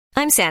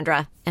I'm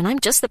Sandra, and I'm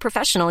just the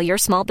professional your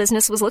small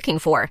business was looking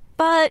for.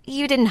 But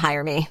you didn't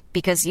hire me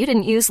because you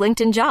didn't use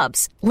LinkedIn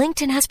Jobs.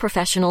 LinkedIn has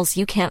professionals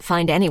you can't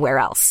find anywhere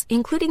else,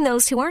 including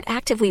those who aren't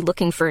actively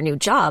looking for a new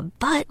job,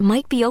 but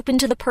might be open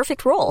to the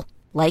perfect role,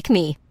 like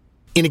me.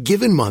 In a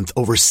given month,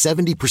 over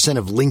 70%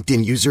 of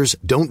LinkedIn users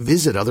don't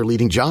visit other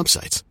leading job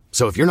sites.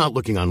 So if you're not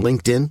looking on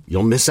LinkedIn,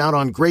 you'll miss out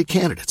on great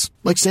candidates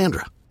like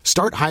Sandra.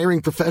 Start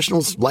hiring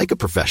professionals like a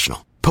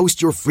professional.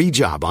 Post your free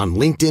job on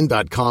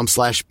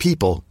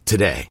linkedin.com/people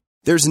today.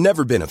 There's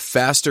never been a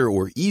faster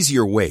or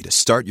easier way to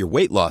start your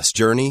weight loss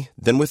journey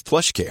than with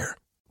PlushCare.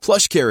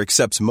 PlushCare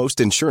accepts most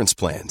insurance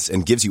plans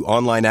and gives you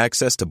online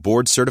access to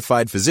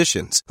board-certified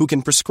physicians who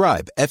can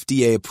prescribe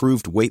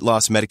FDA-approved weight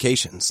loss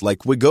medications like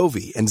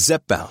Wegovy and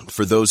Zepbound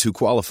for those who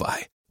qualify.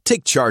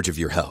 Take charge of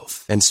your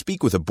health and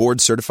speak with a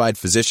board-certified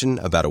physician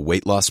about a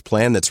weight loss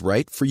plan that's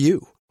right for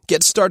you.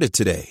 Get started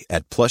today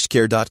at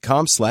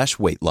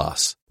plushcare.com/weight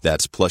loss.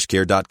 That's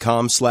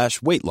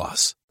plushcare.com/weight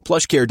loss.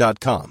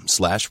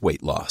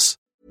 plushcare.com/weight loss.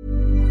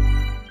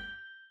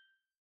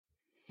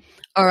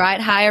 All right.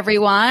 Hi,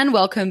 everyone.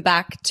 Welcome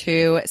back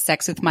to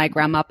Sex with My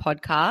Grandma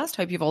podcast.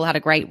 Hope you've all had a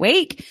great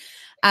week.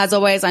 As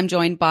always, I'm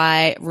joined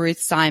by Ruth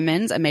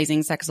Simons,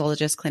 amazing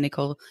sexologist,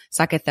 clinical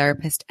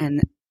psychotherapist,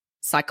 and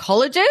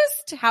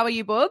psychologist. How are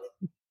you, Bob?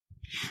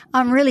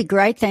 I'm really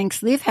great.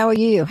 Thanks, Liv. How are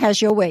you?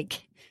 How's your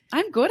week?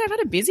 I'm good. I've had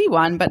a busy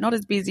one, but not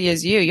as busy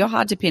as you. You're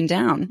hard to pin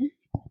down.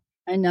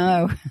 I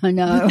know.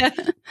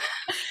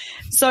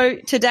 So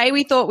today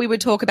we thought we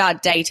would talk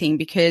about dating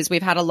because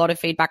we've had a lot of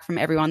feedback from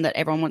everyone that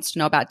everyone wants to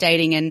know about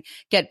dating and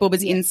get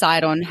Bubba's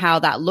insight on how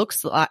that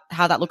looks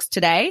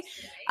today.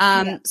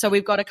 So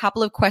we've got a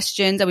couple of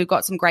questions and we've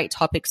got some great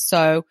topics.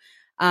 So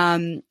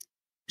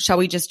shall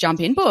we just jump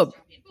in, Bub?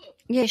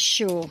 Yeah,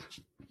 sure.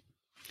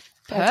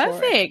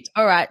 Perfect.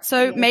 All right.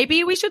 So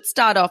maybe we should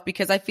start off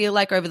because I feel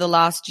like over the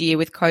last year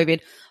with COVID,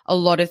 a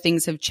lot of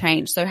things have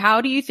changed. So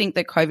how do you think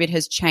that COVID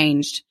has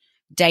changed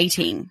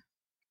dating?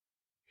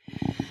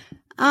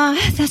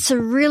 That's a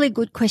really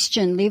good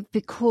question, Liv,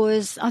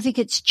 because I think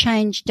it's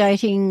changed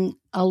dating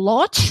a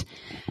lot,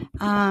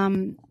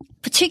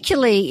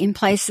 particularly in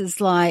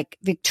places like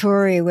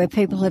Victoria where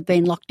people have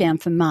been locked down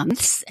for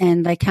months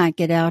and they can't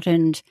get out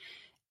and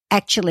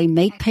actually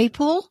meet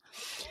people.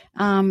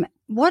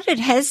 What it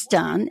has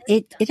done,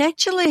 it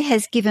actually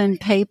has given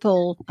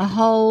people a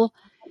whole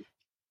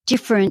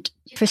different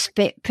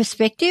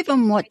perspective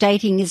on what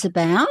dating is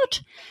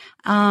about.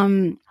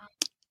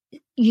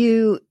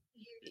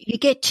 You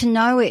get to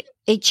know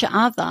each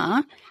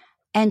other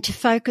and to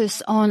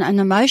focus on an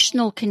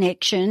emotional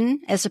connection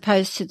as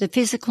opposed to the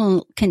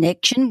physical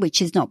connection, which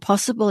is not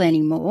possible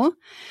anymore.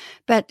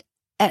 But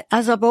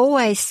as I've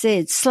always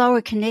said,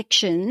 slower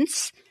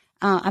connections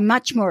are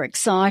much more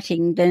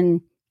exciting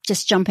than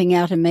just jumping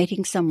out and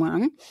meeting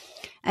someone.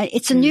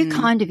 It's a new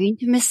kind of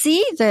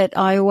intimacy that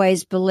I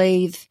always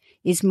believe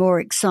is more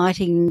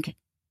exciting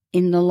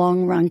in the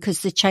long run because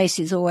the chase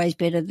is always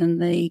better than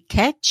the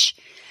catch.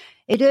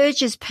 It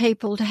urges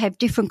people to have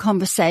different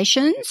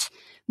conversations,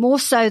 more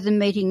so than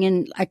meeting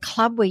in a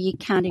club where you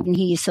can't even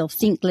hear yourself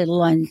think, let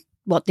alone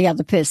what the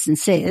other person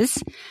says.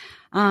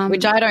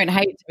 Which I don't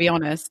hate, to be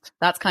honest.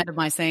 That's kind of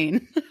my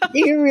scene.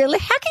 You really?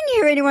 How can you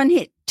hear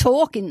anyone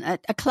talk in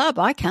a club?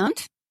 I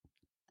can't.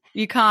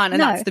 You can't,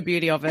 and that's the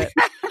beauty of it.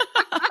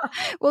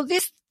 Well,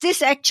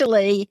 this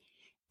actually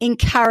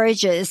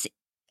encourages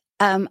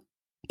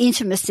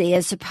intimacy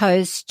as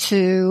opposed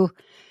to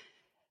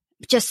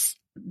just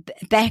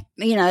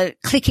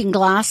clicking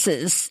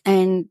glasses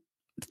and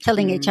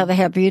telling each other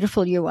how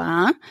beautiful you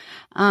are.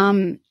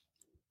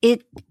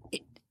 It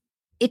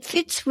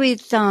fits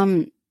with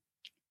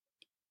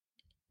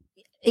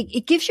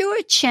it gives you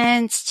a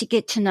chance to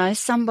get to know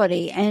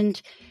somebody and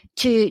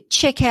to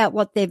check out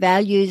what their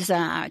values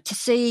are, to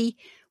see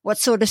what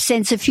sort of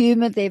sense of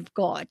humor they've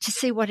got, to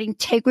see what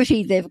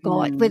integrity they've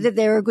got, whether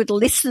they're a good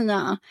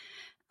listener.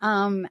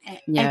 And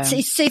so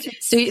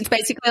it's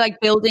basically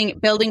like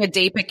building a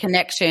deeper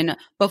connection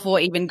before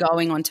even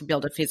going on to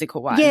build a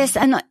physical one. Yes,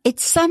 and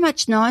it's so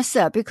much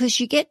nicer because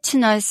you get to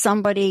know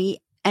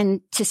somebody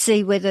and to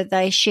see whether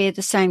they share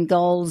the same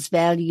goals,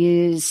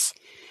 values,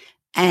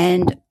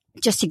 and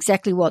just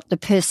exactly what the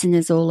person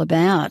is all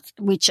about,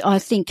 which I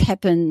think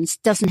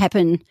doesn't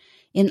happen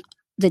in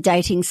the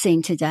dating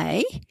scene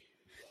today.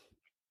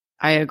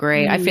 I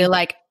agree. I feel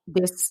like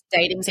this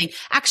dating scene,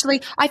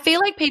 actually, I feel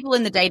like people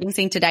in the dating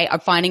scene today are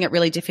finding it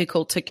really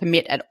difficult to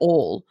commit at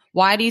all.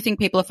 Why do you think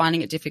people are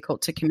finding it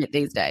difficult to commit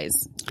these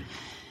days?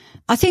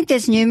 I think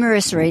there's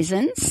numerous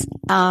reasons.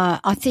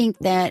 I think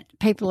that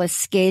people are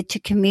scared to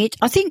commit.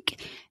 I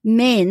think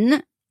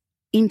men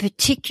in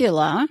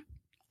particular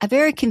are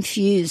very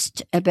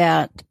confused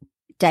about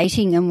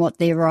dating and what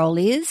their role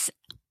is.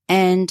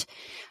 And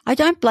I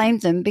don't blame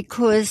them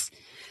because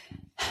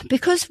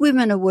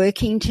women are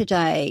working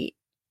today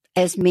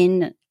as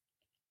men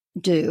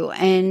do.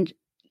 And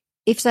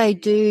if they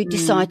do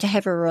decide to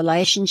have a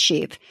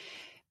relationship,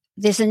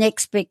 there's an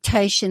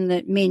expectation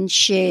that men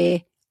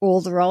share all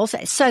the roles.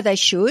 So they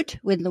should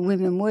when the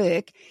women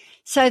work.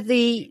 So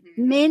the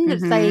men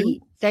that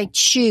they they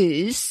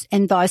choose,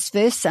 and vice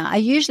versa, are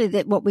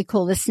usually what we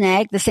call the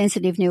snag, the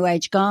sensitive new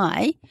age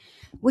guy,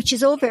 which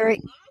is all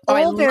very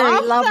lovely.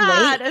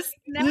 That, a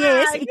snag.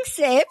 Yes,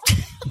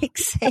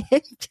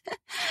 except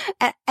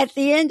at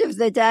the end of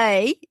the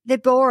day, they're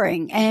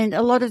boring. And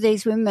a lot of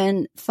these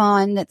women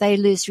find that they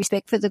lose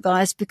respect for the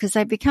guys because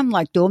they become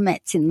like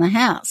doormats in the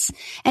house.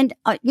 And,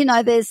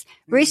 there's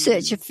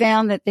research have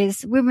found that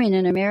there's women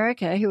in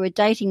America who are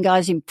dating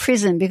guys in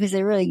prison because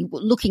they're really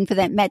looking for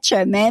that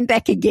macho man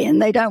back again.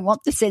 They don't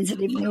want the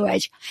sensitive new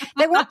age.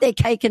 They want their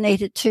cake and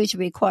eat it too, to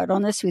be quite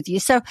honest with you.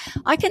 So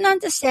I can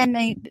understand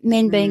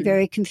men being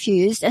very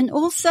confused, and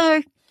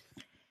also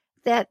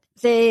that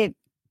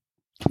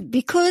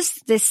because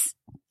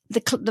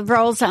the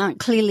roles aren't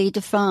clearly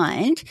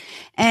defined,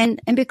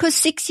 and because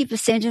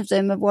 60% of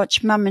them have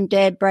watched mum and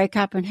dad break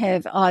up and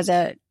have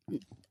either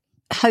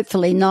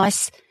hopefully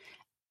nice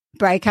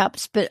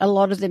breakups, but a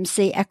lot of them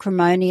see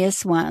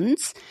acrimonious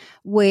ones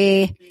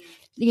where,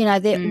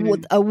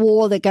 a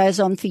war that goes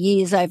on for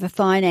years over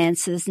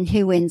finances and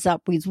who ends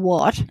up with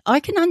what. I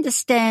can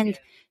understand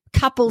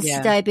couples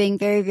today being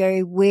very,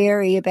 very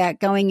wary about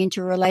going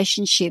into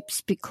relationships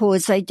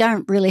because they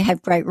don't really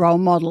have great role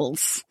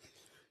models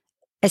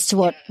as to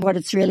what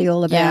it's really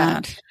all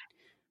about.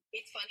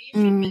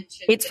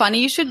 It's funny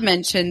you should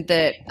mention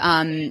that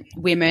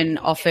women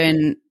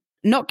often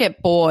not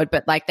get bored,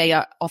 but like they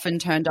are often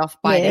turned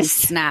off by these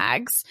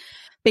snags.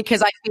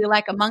 Because I feel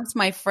like amongst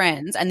my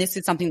friends, and this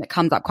is something that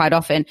comes up quite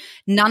often,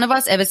 none of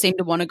us ever seem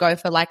to want to go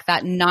for like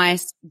that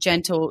nice,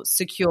 gentle,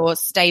 secure,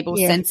 stable,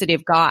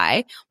 sensitive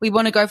guy. We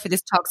want to go for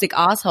this toxic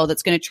asshole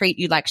that's going to treat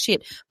you like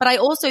shit. But I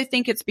also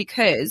think it's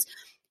because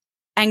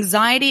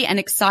anxiety and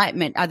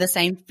excitement are the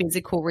same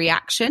physical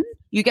reaction.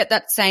 You get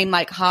that same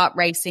like heart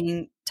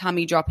racing,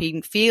 tummy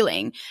dropping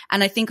feeling.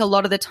 And I think a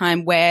lot of the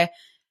time we're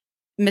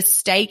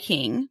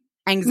mistaking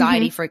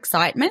anxiety for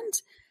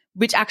excitement,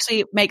 which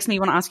actually makes me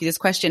want to ask you this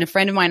question. A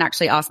friend of mine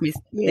actually asked me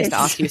this to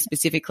ask you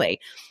specifically.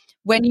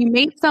 When you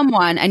meet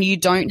someone and you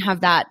don't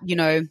have that,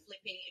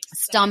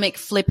 stomach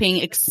flipping,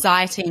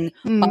 exciting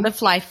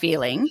butterfly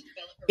feeling,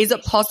 is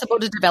it possible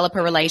to develop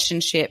a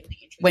relationship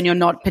when you're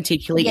not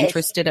particularly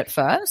interested at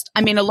first?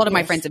 I mean, a lot of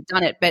my friends have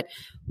done it, but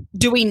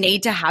do we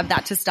need to have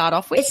that to start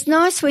off with? It's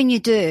nice when you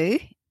do,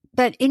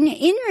 but in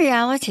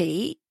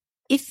reality,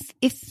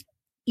 if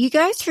you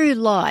go through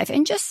life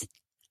and just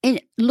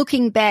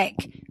looking back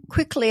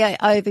quickly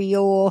over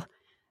your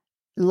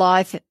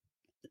life,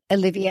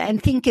 Olivia,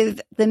 and think of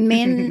the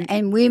men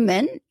and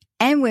women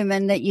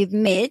that you've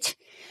met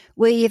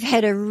where you've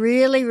had a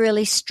really,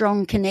 really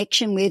strong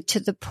connection with, to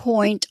the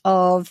point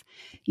of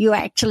you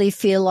actually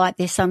feel like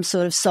there's some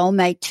sort of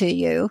soulmate to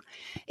you.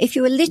 If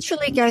you would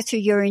literally go through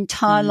your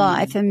entire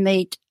life and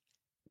meet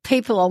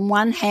people on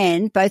one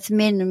hand, both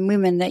men and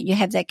women that you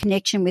have that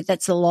connection with,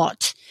 that's a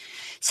lot.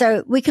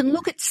 So we can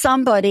look at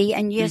somebody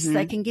and yes,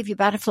 they can give you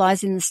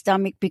butterflies in the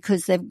stomach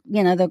because they've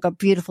got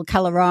beautiful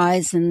color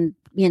eyes and,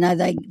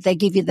 they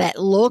give you that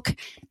look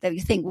that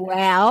you think,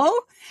 wow.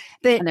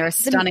 And they're a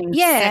stunning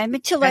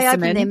until they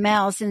open their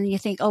mouths and you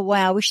think, oh,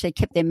 wow, I wish they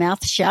kept their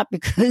mouth shut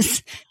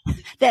because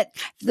that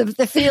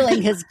the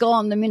feeling has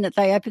gone the minute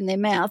they open their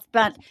mouth.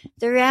 But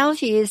the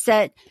reality is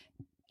that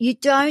you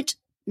don't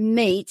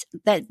meet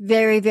that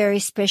very, very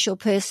special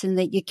person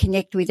that you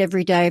connect with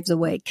every day of the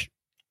week.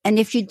 And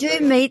if you do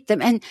meet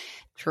them, and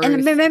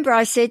remember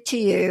I said to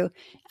you,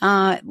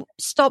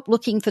 stop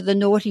looking for the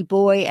naughty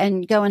boy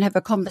and go and have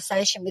a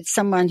conversation with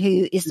someone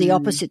who is the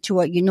opposite to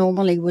what you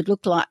normally would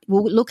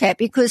look at,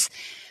 because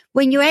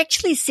when you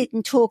actually sit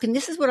and talk, and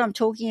this is what I'm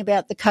talking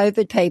about, the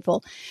COVID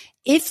people,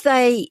 if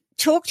they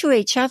talk to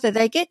each other,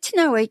 they get to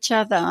know each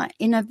other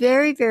in a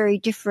very, very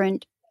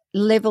different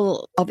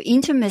level of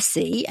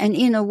intimacy and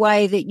in a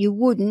way that you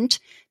wouldn't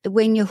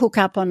when you hook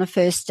up on a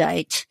first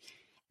date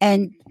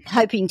and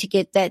hoping to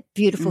get that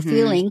beautiful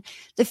feeling.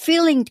 The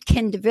feeling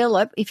can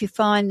develop if you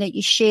find that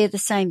you share the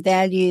same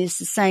values,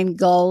 the same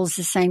goals,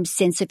 the same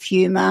sense of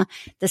humor,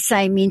 the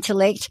same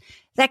intellect.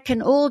 That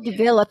can all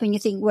develop and you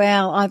think,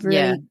 wow, I've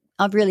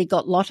really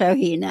got lotto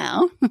here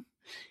now.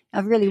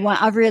 I've really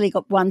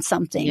won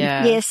something.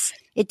 Yeah. Yes,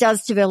 it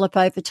does develop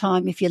over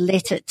time if you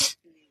let it.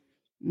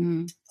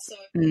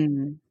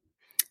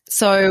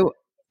 So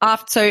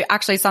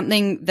actually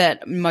something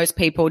that most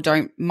people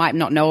might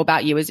not know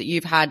about you is that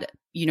you've had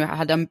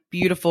a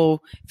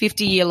beautiful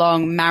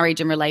 50-year-long marriage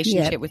and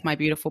relationship with my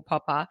beautiful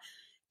Papa.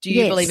 Do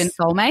you believe in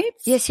soulmates?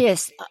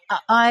 Yes.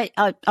 I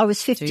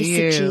was 56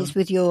 years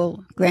with your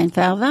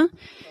grandfather.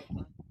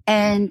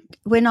 And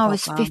when I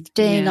was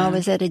 15, I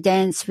was at a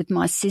dance with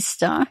my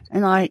sister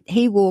and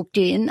he walked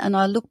in and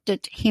I looked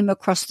at him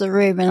across the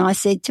room and I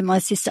said to my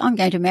sister, I'm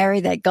going to marry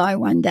that guy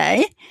one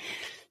day.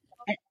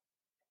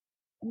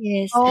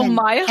 Yes.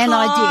 My heart. And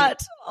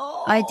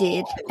I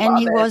did. And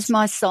he was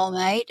my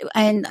soulmate.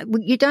 And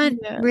you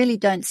really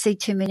don't see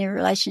too many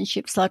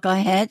relationships like I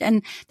had.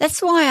 And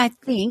that's why I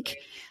think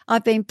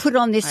I've been put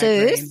on this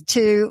earth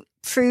to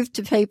prove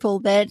to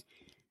people that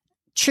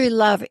true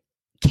love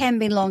can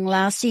be long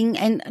lasting.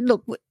 And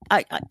look,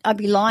 I'd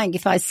be lying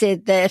if I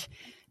said that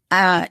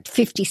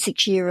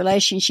 56-year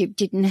relationship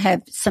didn't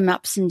have some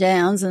ups and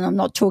downs, and I'm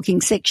not talking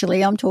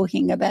sexually, I'm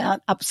talking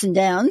about ups and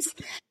downs,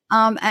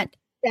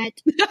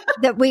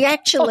 that we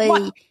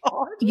actually,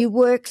 you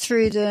work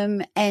through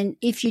them, and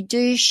if you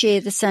do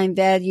share the same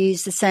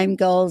values, the same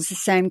goals, the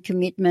same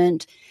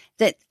commitment,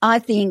 that I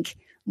think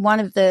one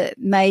of the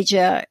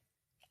major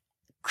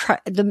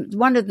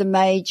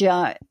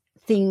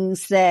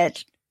things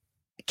that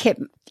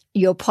kept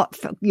your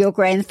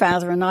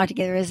grandfather and I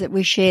together is that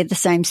we shared the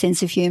same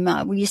sense of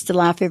humour. We used to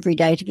laugh every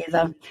day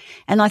together,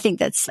 and I think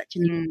that's such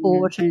an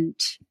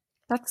important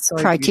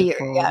criteria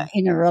beautiful.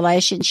 in a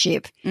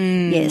relationship.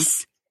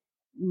 Yes.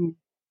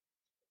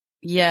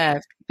 Yeah,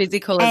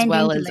 physical as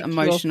well as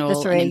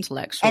emotional and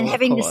intellectual. And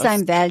having the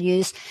same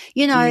values.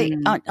 You know,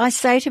 I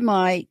say to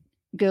my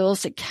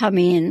girls that come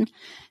in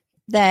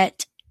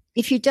that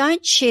if you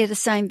don't share the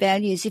same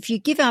values, if you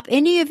give up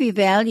any of your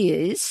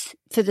values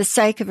for the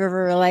sake of a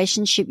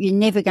relationship, you're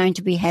never going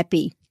to be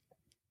happy.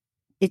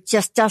 It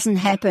just doesn't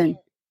happen.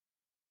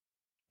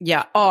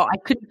 Yeah. Oh, I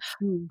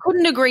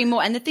couldn't agree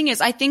more. And the thing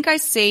is, I think I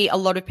see a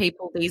lot of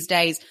people these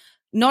days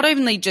not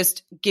only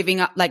just giving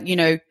up, like, you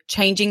know,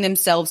 changing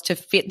themselves to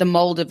fit the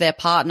mold of their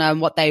partner and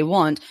what they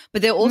want,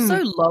 but they're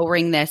also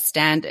lowering their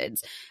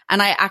standards.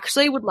 And I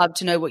actually would love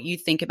to know what you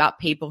think about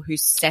people who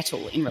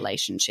settle in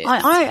relationships.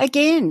 I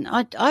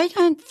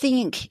don't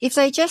think if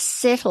they just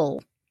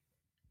settle,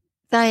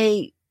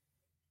 they're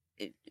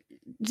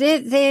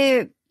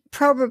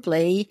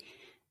probably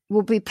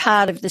will be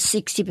part of the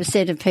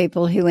 60% of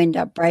people who end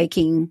up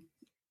breaking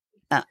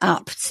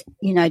up,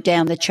 you know,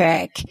 down the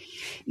track.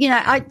 You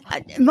know,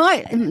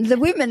 the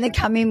women that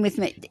come in with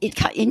me,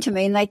 into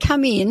me, and they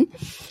come in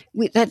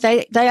with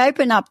they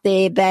open up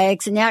their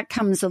bags, and out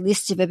comes a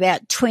list of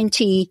about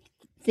 20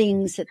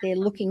 things that they're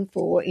looking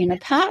for in a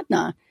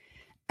partner.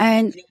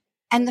 And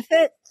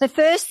the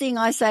first thing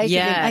I say to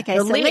them, okay,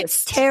 so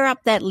let's tear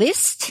up that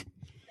list.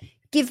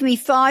 Give me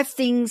 5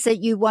 things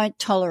that you won't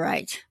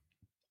tolerate.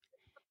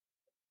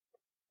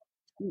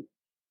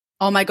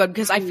 Oh my God,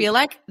 because I feel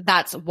like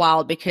that's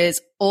wild, because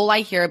all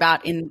I hear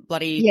about in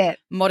bloody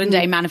modern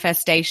day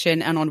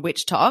manifestation and on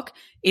Witch Talk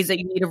is that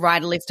you need to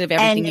write a list of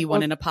everything you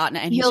want in a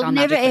partner, and you'll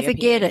never ever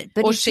get it.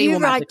 But if you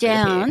write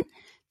down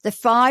the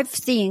 5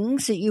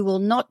 things that you will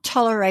not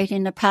tolerate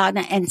in a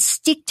partner and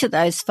stick to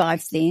those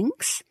 5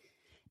 things,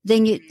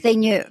 then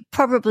you're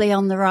probably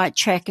on the right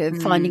track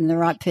of finding the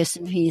right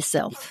person for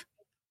yourself.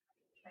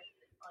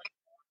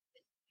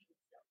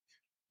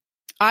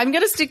 I'm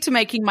going to stick to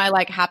making my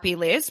like happy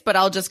list, but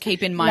I'll just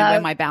keep in mind where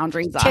my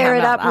boundaries are. Tear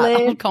it up,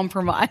 Liz. I'll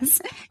compromise.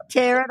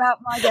 Tear it up,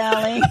 my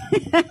darling.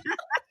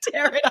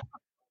 Tear it up.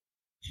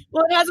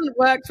 Well, it hasn't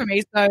worked for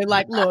me, so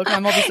like, look,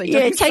 I'm obviously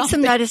doing take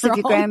some notice wrong. of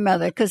your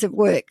grandmother, because it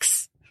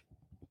works.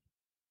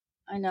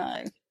 I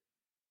know.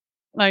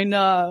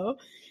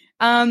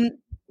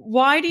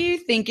 Why do you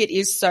think it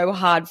is so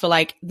hard for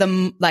like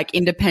the like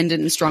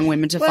independent and strong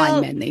women to find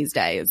men these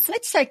days?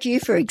 Let's take you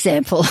for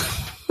example.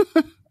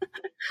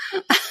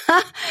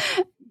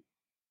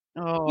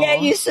 Yeah,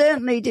 you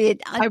certainly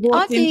did. I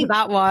walked into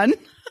that one.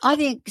 I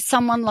think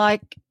someone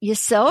like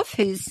yourself,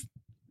 who's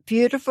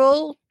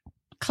beautiful,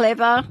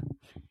 clever,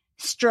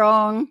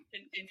 strong,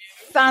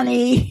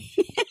 funny.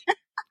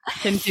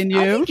 Continue.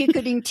 I think you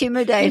could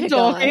intimidate a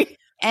guy.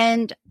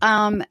 And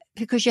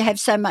because you have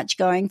so much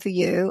going for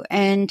you,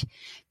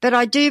 but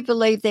I do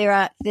believe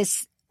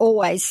there's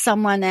always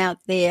someone out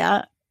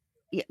there.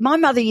 My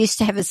mother used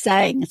to have a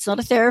saying. It's not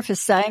a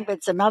therapist saying, but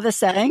it's a mother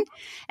saying: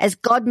 "As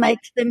God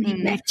makes them, He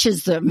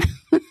matches them."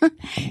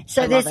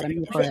 So there's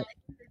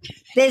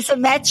a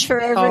match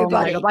for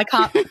everybody. Oh my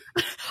God, I can't.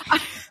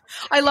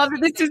 I love that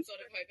this is.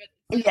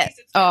 Yeah.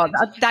 Oh,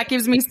 that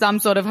gives me some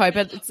sort of hope.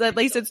 At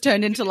least it's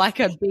turned into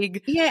like a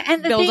big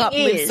and the build thing up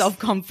with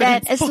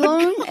self-confidence. That as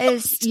long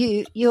as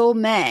your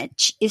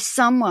match is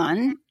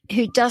someone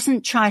who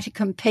doesn't try to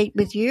compete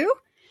with you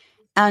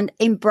and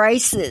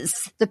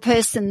embraces the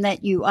person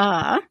that you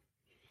are,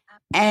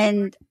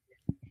 and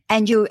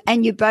you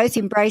both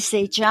embrace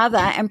each other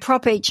and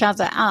prop each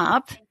other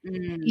up,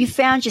 you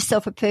found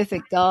yourself a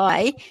perfect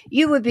guy.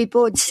 You would be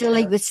bored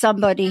silly with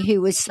somebody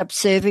who was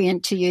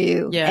subservient to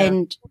you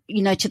and,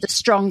 you know, to the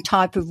strong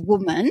type of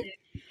woman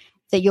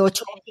that you're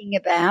talking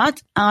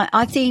about.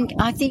 I think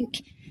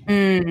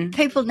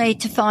people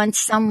need to find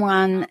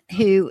someone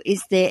who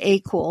is their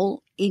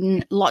equal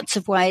in lots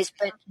of ways,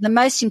 but the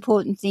most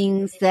important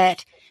thing is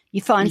that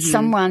you find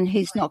someone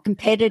who's not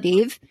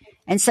competitive.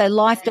 And so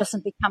life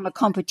doesn't become a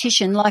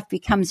competition. Life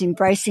becomes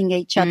embracing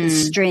each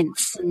other's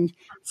strengths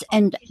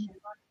and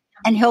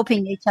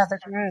helping each other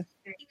grow.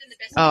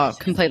 Oh,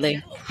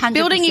 completely. 100%.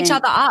 Building each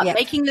other up,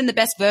 making them the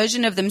best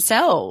version of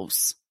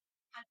themselves.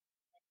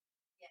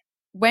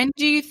 When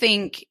do you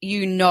think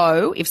you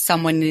know if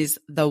someone is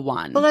the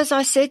one? Well, as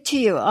I said to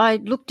you, I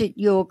looked at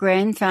your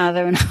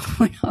grandfather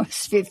when I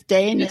was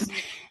 15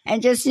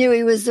 and just knew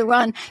he was the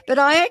one. But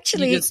I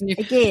actually,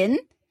 again,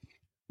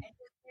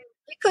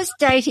 because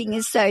dating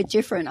is so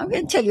different, I'm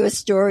going to tell you a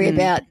story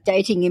about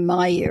dating in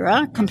my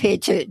era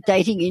compared to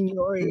dating in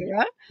your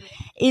era,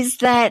 is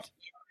that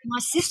My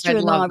sister I'd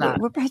and love I that.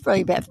 were both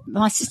probably about,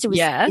 my sister was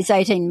Yeah. is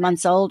 18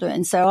 months older,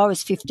 and so I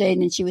was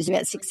 15 and she was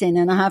about 16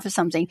 and a half or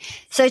something.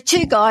 So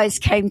two guys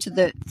came to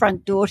the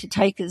front door to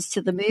take us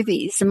to the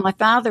movies, and my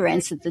father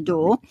answered the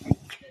door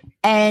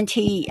and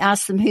he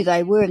asked them who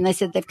they were, and they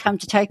said they've come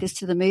to take us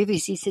to the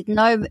movies. He said,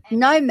 no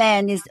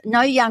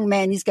young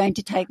man is going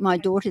to take my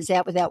daughters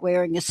out without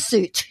wearing a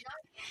suit.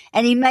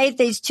 And he made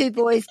these two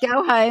boys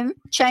go home,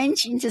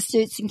 change into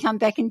suits and come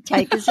back and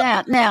take us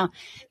out. Now,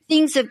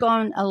 things have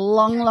gone a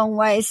long, long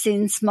way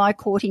since my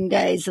courting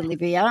days,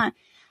 Olivia.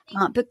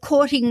 But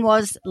courting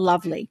was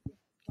lovely.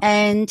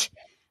 And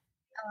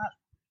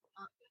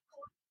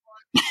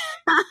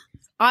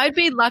I'd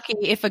be lucky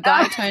if a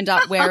guy turned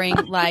up wearing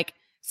like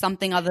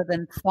something other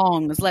than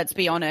thongs, let's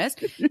be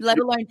honest, let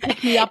alone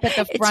pick me up at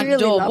the front really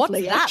door.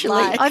 lovely, What's that actually.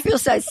 like? I feel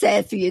so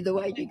sad for you the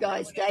way you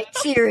guys date.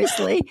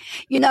 Seriously.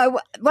 You know,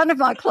 one of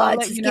my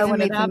clients has given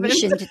me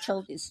permission to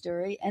tell this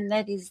story, and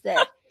that is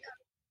that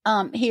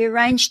he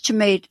arranged to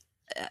meet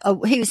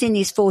he was in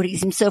his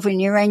 40s himself, and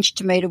he arranged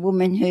to meet a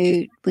woman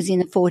who was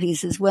in her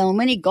 40s as well. And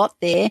when he got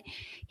there,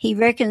 he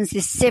reckons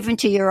this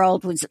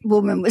 70-year-old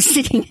woman was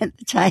sitting at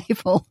the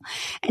table,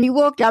 and he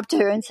walked up to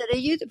her and said, "Are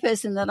you the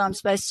person that I'm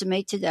supposed to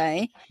meet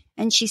today?"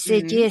 And she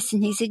said, "Yes."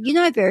 And he said, "You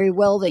know very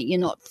well that you're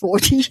not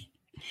 40.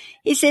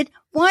 He said,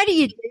 "Why do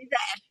you do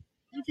that?"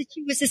 He said,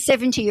 "She was a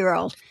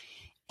 70-year-old.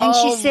 And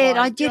she said,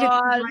 "I did it.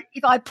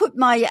 If I put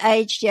my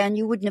age down,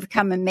 you wouldn't have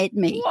come and met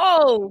me."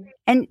 Whoa.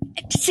 And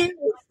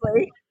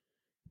seriously.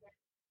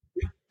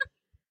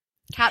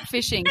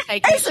 Catfishing,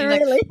 taking it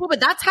really? Well,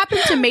 but that's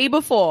happened to me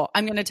before.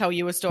 I'm going to tell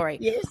you a story.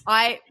 Yes.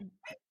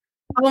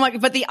 Oh my,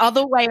 but the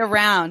other way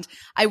around.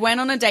 I went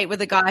on a date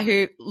with a guy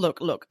who,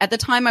 look, at the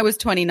time I was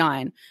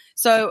 29.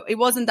 So it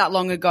wasn't that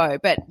long ago,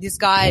 but this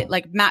guy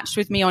like matched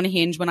with me on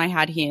Hinge when I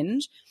had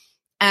Hinge,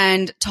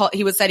 and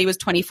said he was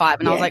 25.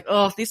 And I was like,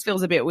 oh, this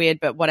feels a bit weird,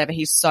 but whatever.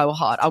 He's so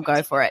hot. I'll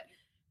go for it.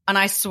 And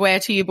I swear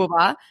to you,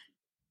 Bubba,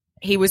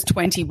 he was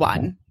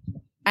 21.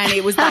 And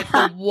it was like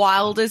the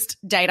wildest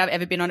date I've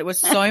ever been on. It was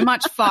so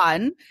much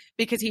fun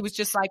because he was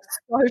just like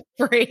so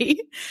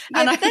free. Yeah,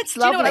 and that's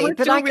lovely.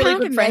 But I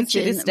can't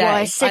imagine why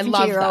a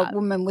 70-year-old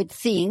woman would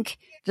think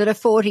that a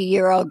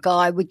 40-year-old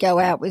guy would go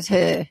out with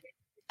her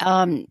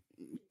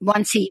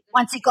once he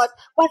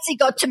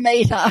got to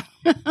meet her.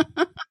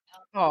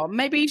 Oh,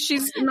 maybe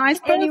she's a nice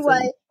person.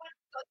 Anyway.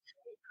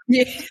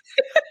 Yeah.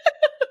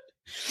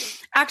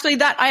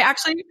 Actually,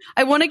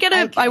 I want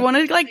to I want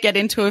to like get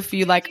into a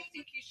few like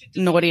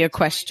naughtier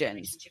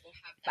questions.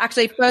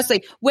 Actually,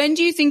 firstly, when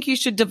do you think you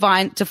should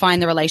define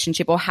the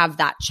relationship or have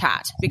that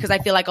chat? Because I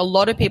feel like a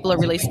lot of people are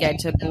really scared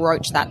to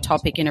broach that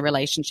topic in a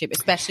relationship,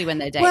 especially when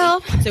they're dating.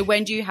 Well, so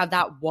when do you have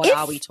that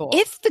are we talking?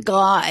 If the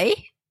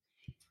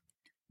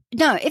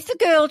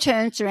girl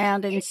turns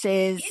around and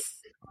says,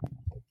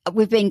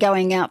 "We've been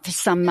going out for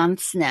some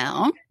months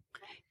now,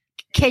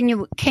 can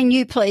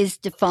you please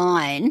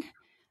define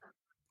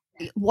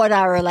what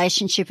our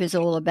relationship is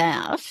all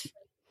about?"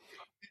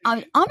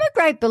 I'm a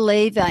great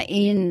believer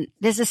in,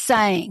 there's a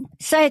saying,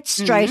 say it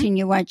straight and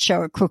you won't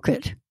show it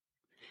crooked.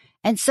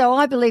 And so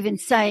I believe in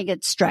saying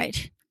it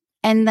straight.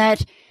 And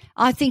that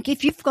I think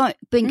if you've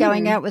been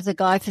going out with a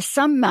guy for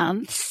some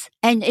months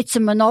and it's a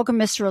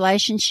monogamous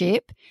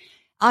relationship,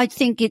 I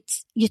think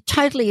you're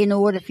totally in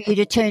order for you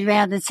to turn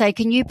around and say,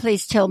 "Can you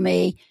please tell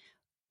me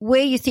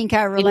where you think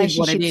our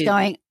relationship's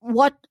going?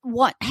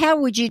 How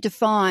would you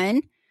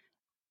define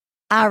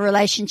our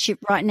relationship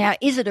right now?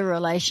 Is it a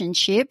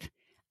relationship?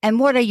 And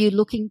what are you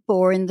looking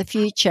for in the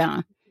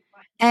future?"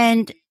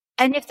 And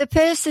if the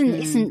person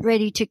isn't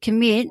ready to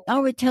commit, I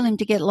would tell him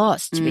to get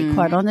lost, to be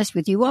quite honest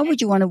with you. Why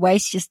would you want to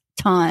waste your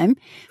time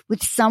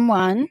with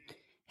someone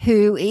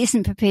who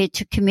isn't prepared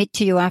to commit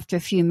to you after a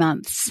few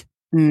months?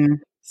 Same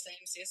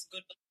sis,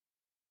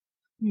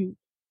 goodbye.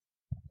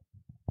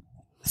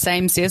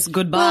 Same sis,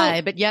 goodbye.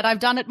 Well, but yet I've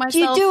done it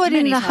myself. You do it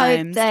many in the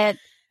times. hope that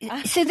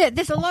that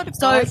there's a lot of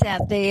guys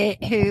out there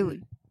who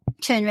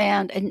turn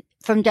around and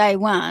from day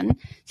one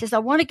says, "I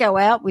want to go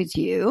out with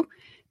you,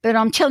 but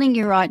I'm telling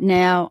you right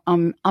now,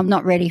 I'm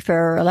not ready for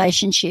a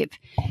relationship."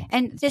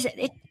 And there's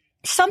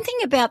something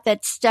about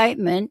that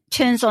statement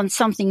turns on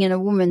something in a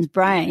woman's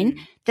brain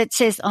that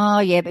says, "Oh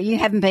yeah, but you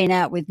haven't been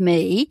out with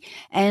me.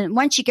 And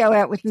once you go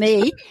out with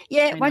me,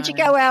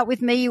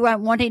 you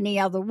won't want any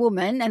other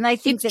woman." And they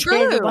think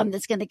they're the one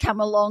that's going to come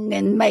along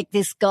and make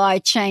this guy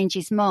change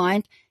his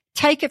mind.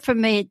 Take it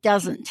from me, it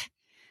doesn't.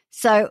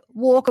 So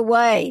walk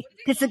away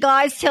because the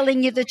guy's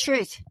telling you the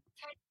truth.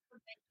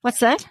 What's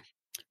that?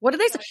 What do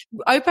they say?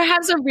 Oprah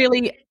has a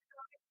really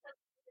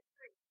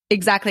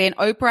exactly, and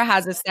Oprah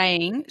has a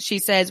saying. She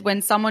says,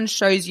 "When someone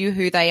shows you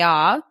who they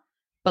are,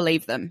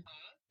 believe them."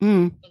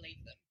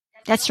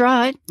 That's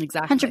right.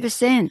 Exactly.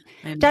 100%.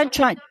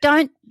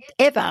 Don't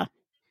ever,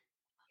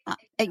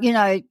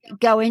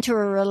 go into a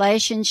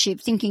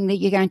relationship thinking that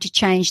you're going to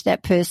change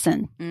that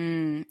person.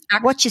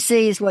 What you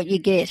see is what you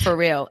get. For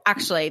real.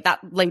 Actually, that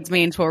leads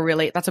me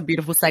into that's a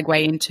beautiful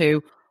segue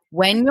into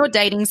when you're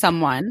dating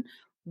someone,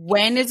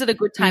 when is it a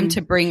good time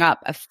to bring up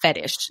a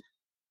fetish?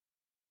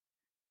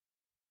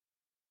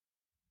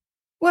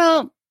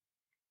 Well,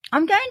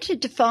 I'm going to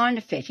define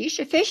a fetish.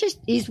 A fetish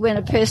is when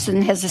a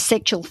person has a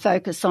sexual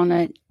focus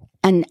on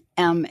an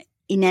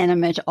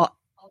inanimate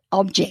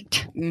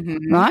object,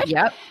 right?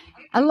 Yep.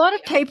 A lot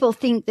of people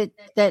think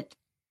that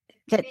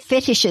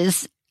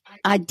fetishes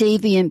are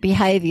deviant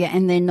behaviour,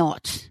 and they're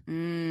not.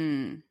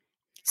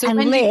 So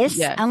unless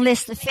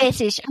the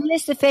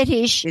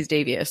fetish is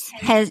devious,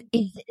 is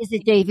a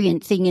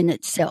deviant thing in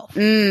itself.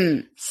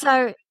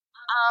 So,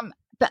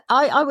 but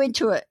I went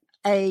to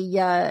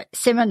a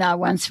seminar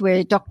once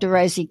where Dr.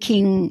 Rosie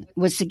King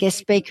was the guest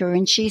speaker,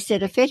 and she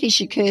said a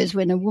fetish occurs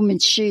when a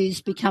woman's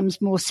shoes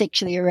becomes more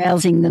sexually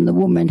arousing than the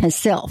woman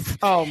herself.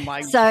 Oh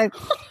my! So,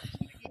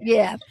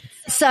 yeah.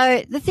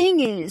 So the thing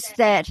is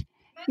that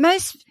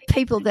most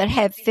people that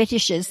have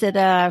fetishes that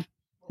are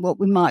what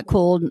we might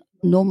call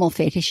normal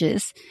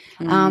fetishes,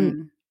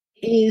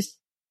 is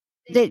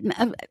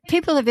that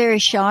people are very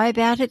shy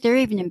about it. They're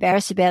even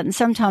embarrassed about it, and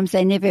sometimes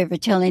they never ever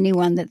tell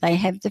anyone that they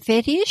have the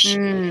fetish.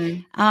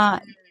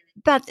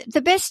 But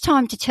the best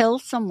time to tell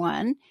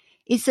someone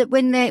is that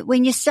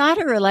when you start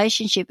a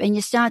relationship and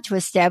you start to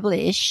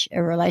establish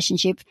a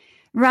relationship,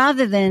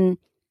 rather than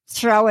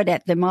throw it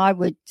at them, I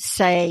would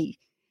say,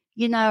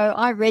 you know,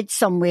 I read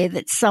somewhere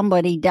that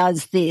somebody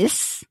does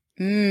this,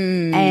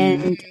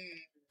 and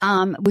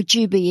would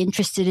you be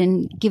interested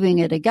in giving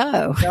it a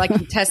go? So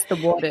like test the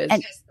waters.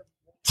 And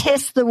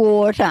test the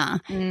water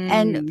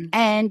and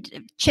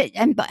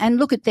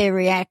look at their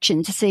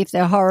reaction to see if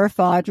they're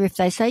horrified, or if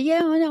they say,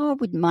 yeah, I know, I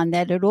wouldn't mind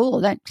that at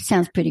all. That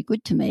sounds pretty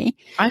good to me.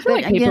 I feel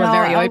like people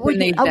are very open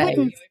these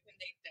days.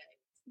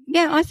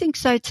 Yeah, I think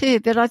so too.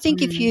 But I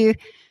think if you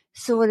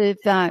sort of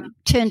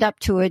turned up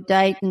to a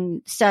date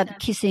and started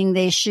kissing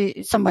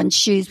someone's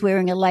shoes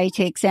wearing a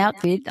latex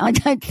outfit, I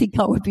don't think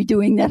I would be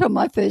doing that on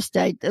my first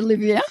date,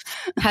 Olivia.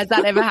 Has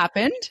that ever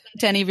happened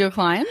to any of your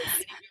clients?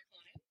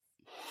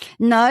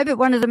 No, but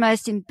one of the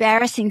most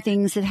embarrassing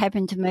things that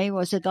happened to me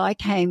was a guy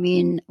came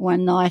in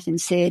one night and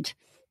said,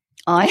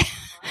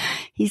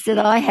 he said,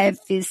 I have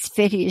this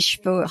fetish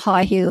for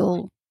high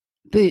heel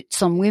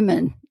boots on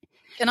women.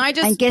 Can I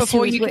just,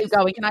 before you keep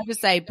going, can I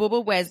just say,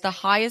 Bubba wears the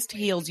highest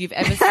heels you've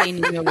ever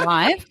seen in your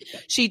life.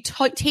 She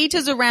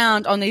teeters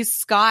around on these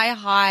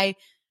sky-high,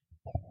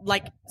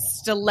 like,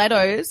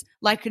 stilettos,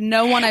 like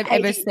no one I've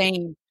ever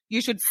seen.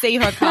 You should see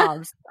her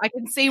calves. I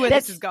can see where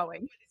this is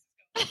going.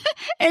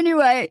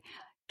 Anyway,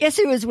 guess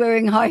who was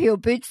wearing high heel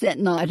boots that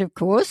night, of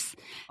course.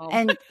 Oh.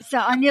 And so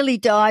I nearly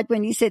died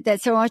when he said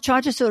that. So I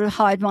tried to sort of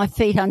hide my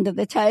feet under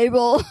the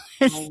table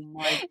as he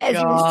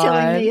was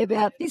telling me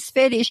about this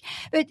fetish.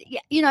 But,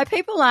 you know,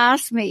 people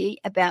ask me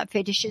about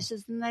fetishes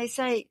and they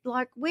say,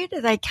 like, where do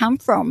they come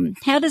from?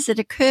 How does it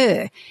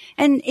occur?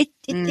 And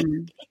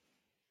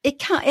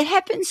it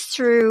happens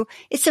through,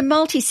 it's a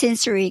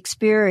multisensory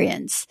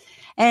experience.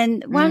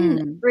 And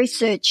one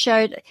research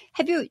showed,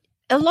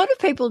 a lot of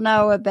people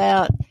know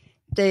about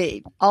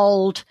the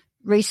old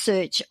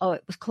research,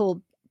 it was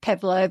called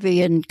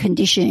Pavlovian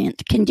conditioning,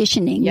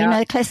 you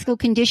know, classical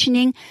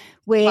conditioning,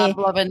 where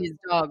Pavlov and his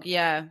dog,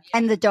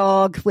 and the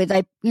dog, where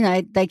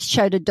they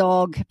showed a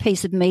dog a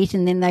piece of meat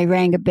and then they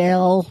rang a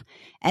bell,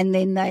 and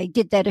then they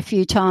did that a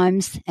few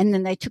times, and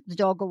then they took the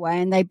dog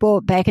away and they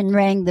brought back and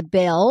rang the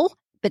bell,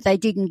 but they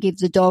didn't give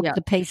the dog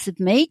the piece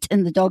of meat,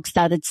 and the dog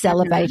started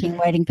salivating,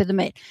 waiting for the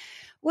meat.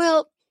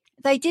 Well,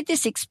 they did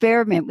this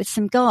experiment with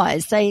some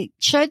guys. They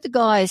showed the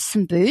guys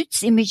some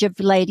boots, image of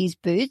ladies'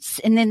 boots,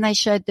 and then they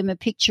showed them a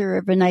picture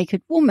of a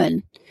naked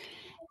woman.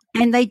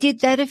 And they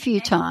did that a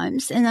few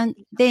times. And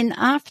then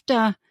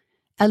after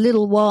a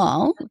little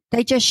while,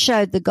 they just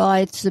showed the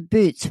guys the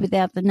boots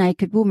without the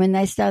naked woman.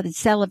 They started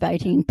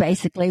salivating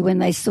basically when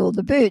they saw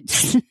the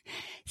boots.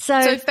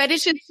 So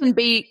fetishes can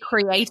be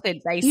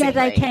created, basically. Yeah,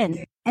 they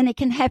can. And it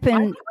can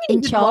happen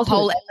in childhood. A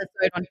whole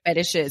episode on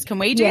fetishes. Can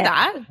we do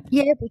that?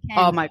 Yeah, we can.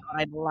 Oh, my God.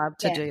 I'd love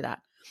to do that.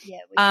 Yeah,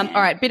 we can.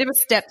 All right. Bit of a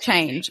step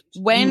change.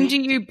 When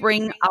do you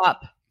bring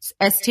up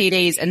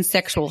STDs and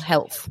sexual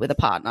health with a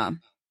partner?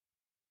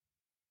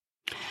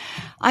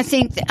 I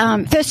think,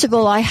 first of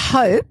all, I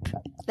hope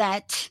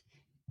that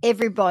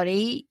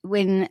everybody,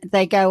 when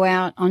they go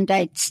out on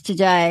dates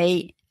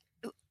today,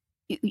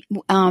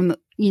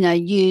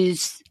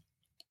 use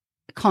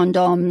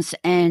condoms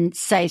and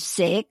safe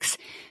sex.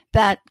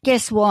 But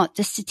guess what?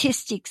 The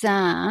statistics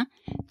are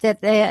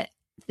that they're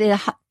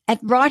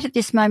right at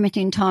this moment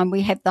in time,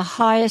 we have the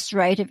highest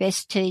rate of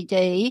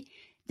STD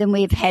than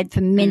we've had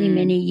for many,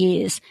 many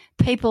years.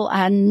 People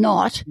are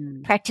not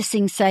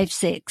practicing safe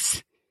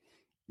sex.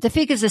 The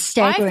figures are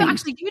staggering.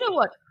 You know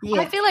what?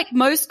 Yeah. I feel like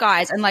most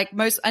guys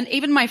and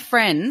even my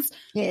friends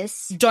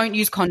don't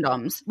use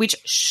condoms, which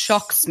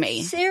shocks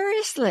me.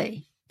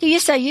 Seriously? Do you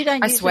say you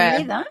don't use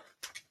them either?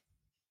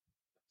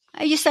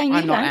 Are you saying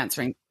I'm not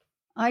answering.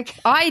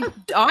 Okay.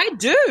 I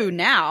do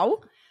now.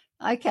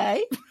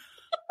 Okay.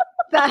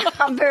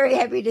 But I'm very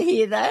happy to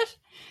hear that.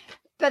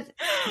 But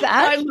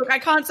I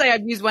can't say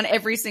I've used one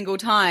every single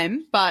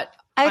time, but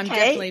I'm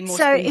definitely more.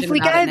 So if we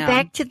go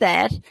back to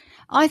that,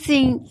 I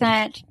think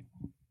that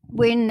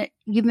when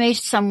you meet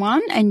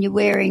someone and you're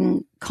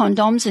wearing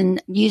condoms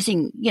and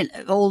using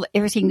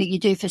everything that you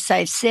do for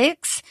safe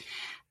sex,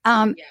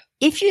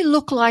 If you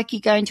look like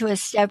you're going to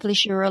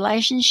establish a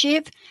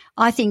relationship,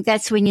 I think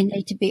that's when you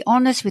need to be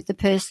honest with the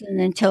person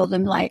and tell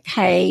them like,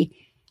 hey,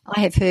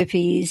 I have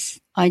herpes.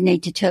 I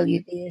need to tell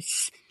you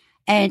this.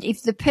 And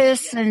if the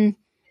person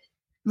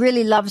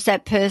really loves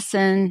that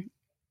person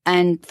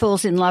and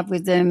falls in love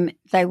with them,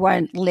 they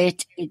won't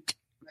let it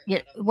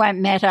won't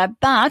matter.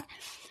 But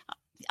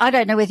I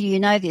don't know whether you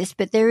know this,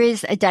 but there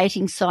is a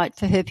dating site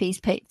for herpes,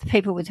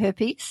 people with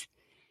herpes.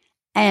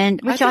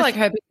 And I feel like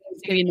herpes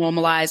needs to be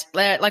normalized.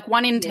 Like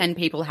 1 in 10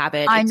 people have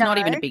it. It's not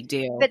even a big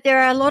deal. But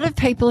there are a lot of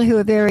people who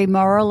are very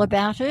moral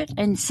about it.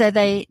 And so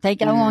they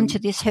go on to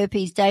this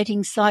herpes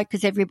dating site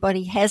because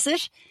everybody has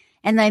it.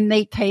 And they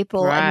meet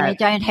people and they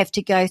don't have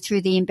to go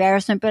through the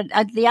embarrassment. But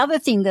the other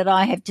thing that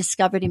I have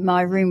discovered in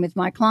my room with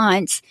my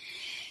clients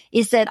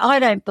is that I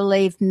don't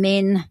believe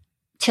men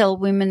tell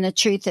women the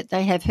truth that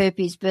they have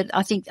herpes, but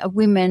I think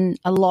women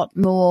are a lot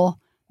more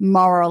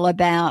moral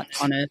about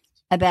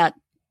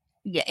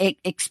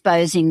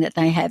exposing that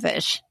they have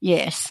it.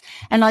 Yes.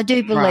 And I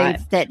do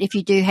believe that if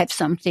you do have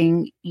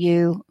something,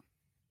 you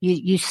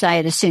say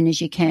it as soon as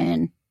you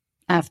can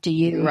after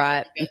you.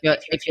 Right.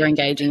 If you're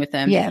engaging with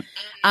them. Yeah.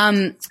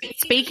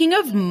 Speaking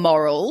of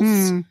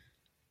morals,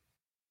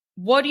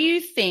 what do you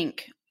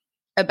think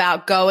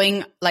about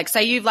going, like,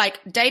 say you've like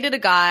dated a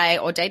guy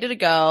or dated a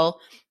girl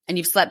and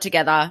you've slept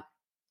together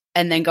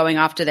and then going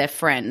after their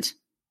friend?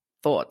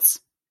 Thoughts?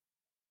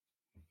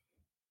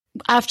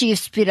 After you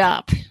split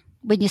up.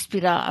 When you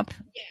split up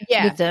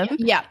with them,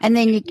 and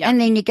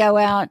then you go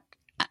out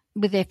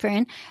with their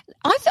friend.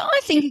 I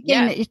think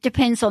again it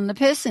depends on the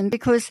person,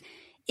 because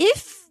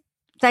if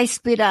they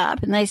split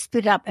up and they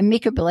split up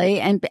amicably,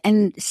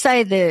 and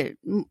say the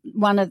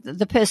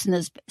person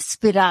that's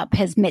split up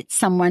has met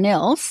someone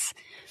else,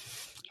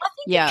 I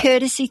think a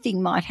courtesy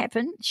thing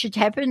should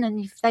happen.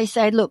 And if they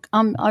say, "Look,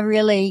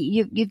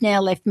 you've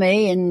now left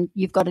me and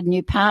you've got a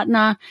new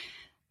partner.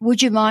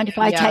 Would you mind if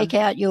I take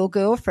out your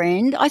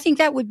girlfriend?" I think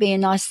that would be a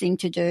nice thing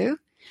to do.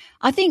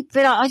 I think,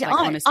 but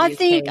I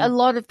think a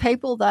lot of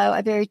people though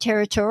are very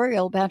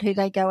territorial about who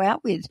they go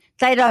out with.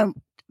 They don't,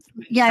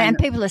 and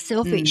people are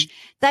selfish.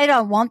 They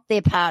don't want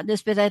their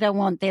partners, but they don't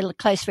want their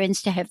close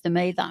friends to have them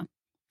either.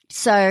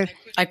 So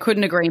I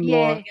couldn't agree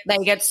more. Yeah.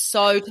 They get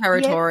so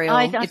territorial.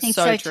 I it's think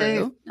so true.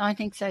 true. I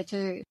think so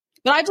too.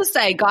 But I just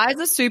say guys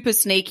are super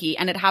sneaky,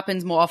 and it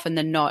happens more often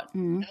than not.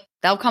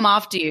 They'll come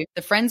after you.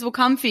 The friends will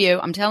come for you.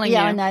 I'm telling you.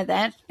 Yeah, I know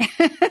that.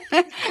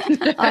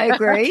 I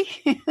agree.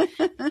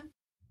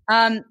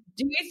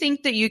 Do you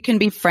think that you can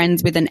be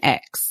friends with an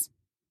ex?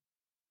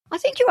 I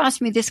think you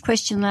asked me this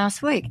question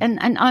last week, and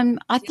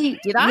I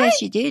think did I?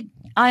 Yes, you did.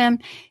 I am.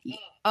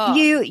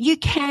 You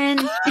can.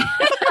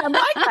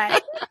 Okay.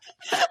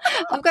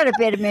 I've got a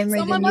better memory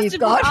Someone than must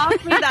you've have got.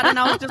 asked me that, and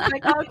I was just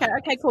like,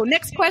 okay, cool.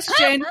 Next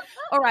question.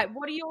 All right,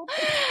 what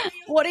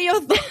are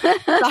your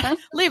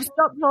thoughts? Liv,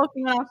 stop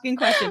talking and asking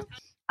questions.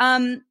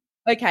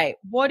 Okay,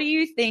 what do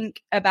you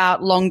think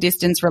about long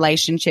distance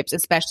relationships,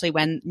 especially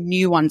when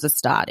new ones are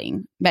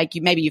starting? Like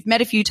maybe you've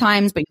met a few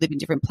times, but you live in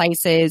different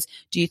places.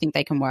 Do you think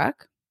they can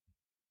work?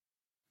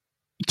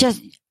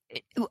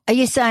 Are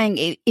you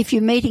saying if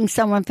you're meeting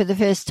someone for the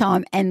first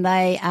time and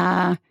they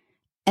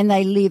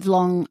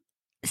live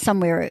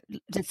somewhere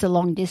that's a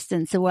long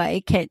distance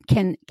away,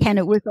 can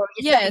it work?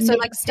 So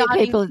like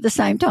starting people at the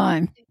same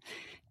time.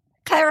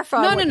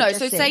 Clarify. No.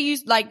 So say you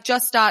like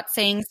just start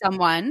seeing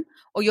someone,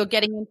 or you're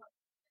getting.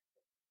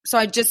 So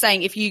I'm just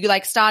saying, if you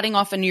like starting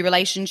off a new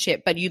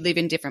relationship, but you live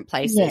in different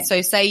places. Yeah.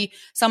 So say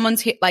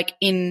someone's like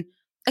in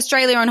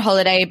Australia on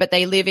holiday, but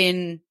they live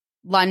in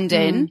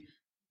London.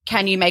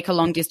 Can you make a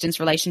long distance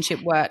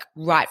relationship work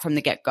right from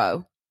the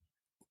get-go?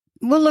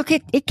 Well, look,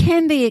 it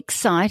can be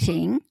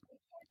exciting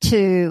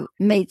to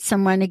meet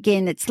someone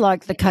again. It's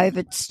like the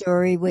COVID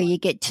story where you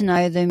get to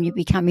know them, you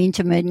become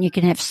intimate, and you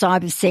can have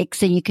cyber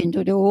sex, and you can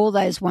do all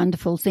those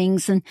wonderful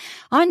things. And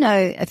I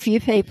know a few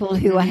people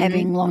who are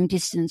having long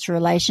distance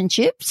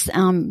relationships.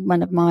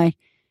 One of my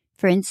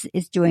friends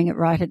is doing it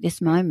right at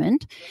this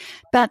moment,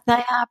 but they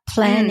are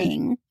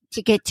planning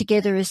to get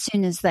together as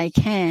soon as they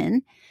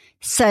can.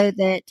 So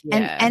that,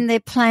 and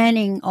they're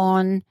planning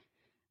on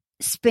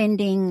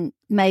spending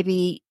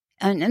maybe,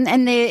 and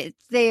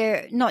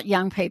they're not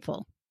young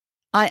people.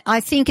 I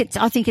think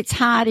it's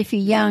hard if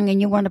you're young and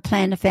you want to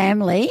plan a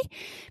family,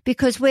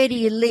 because where do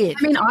you live?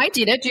 I mean, I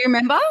did it. Do you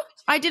remember?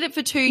 I did it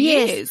for 2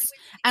 years,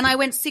 and I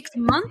went 6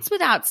 months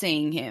without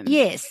seeing him.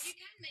 Yes.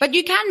 But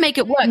you can make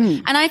it work.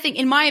 And I think,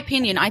 in my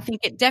opinion, I think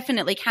it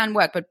definitely can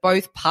work, but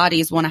both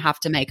parties want to have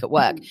to make it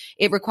work.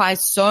 It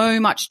requires so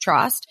much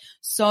trust,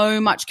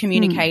 so much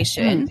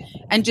communication,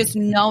 and just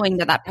knowing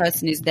that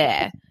person is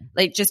there.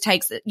 Like, it just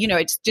takes,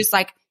 it's just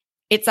like,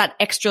 it's that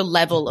extra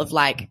level of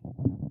like,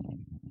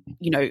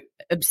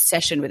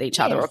 obsession with each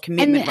other, or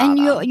commitment. And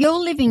you're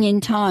living in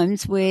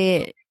times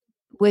where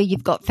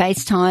you've got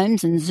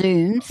FaceTimes and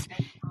Zooms,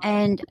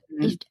 and,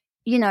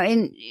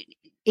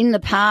 in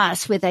the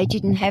past where they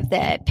didn't have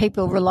that,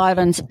 people relied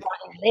on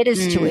writing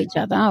letters to each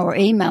other or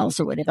emails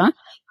or whatever.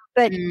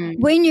 But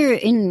when you're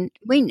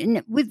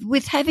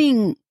with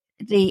having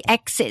the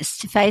access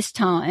to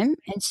FaceTime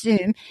and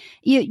Zoom,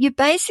 you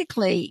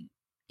basically,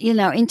 you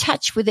know, in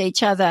touch with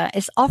each other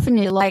as often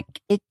you like.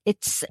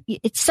 It's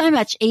so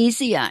much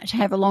easier to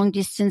have a long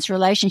distance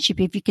relationship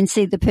if you can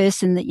see the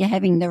person that you're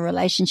having the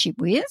relationship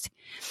with.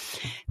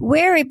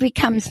 Where it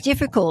becomes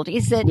difficult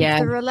is that if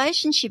the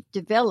relationship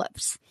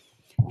develops,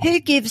 who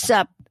gives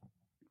up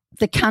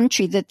the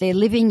country that they're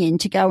living in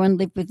to go and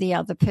live with the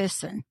other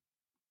person?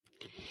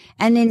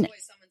 And then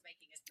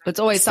it's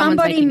always someone's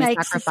making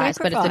a sacrifice,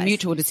 but it's a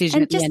mutual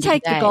decision. And just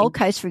take the Gold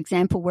Coast, for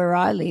example, where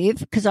I live,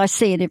 because I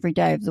see it every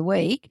day of the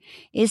week,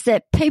 is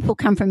that people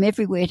come from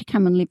everywhere to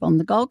come and live on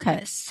the Gold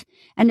Coast.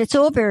 And it's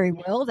all very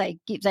well. They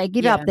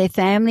give up their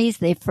families,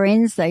 their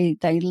friends. They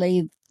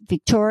leave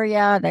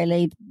Victoria, they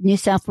leave New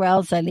South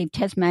Wales, they leave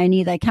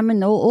Tasmania. They come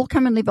and all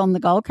come and live on the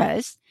Gold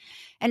Coast.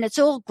 And it's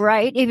all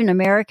great, even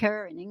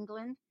America and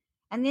England.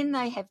 And then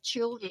they have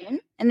children.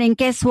 And then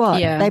guess what?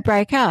 They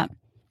break up.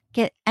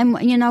 And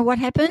you know what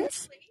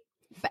happens?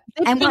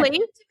 And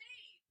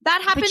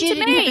that happened to me. You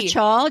didn't have a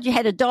child, you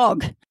had a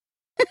dog.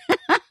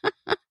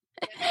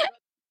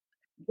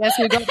 Guess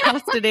who got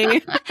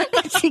custody?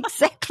 That's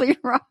exactly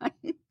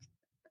right.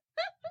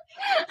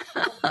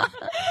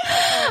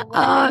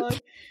 All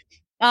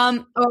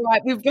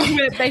right, we've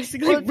got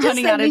basically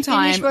running out of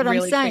time. Finish what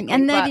I'm saying, quickly,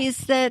 and that is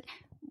that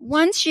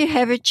once you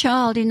have a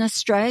child in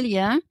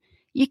Australia,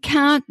 you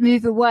can't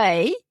move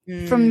away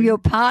from your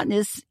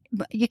partners.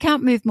 You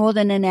can't move more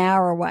than an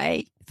hour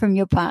away from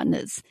your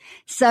partners.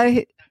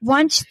 So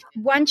once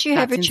you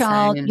have a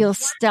child, you're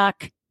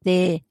stuck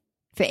there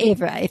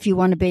forever if you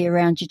want to be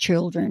around your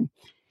children.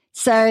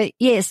 So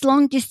yes,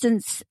 long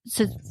distance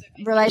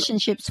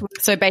relationships.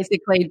 So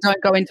basically,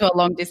 don't go into a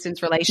long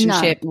distance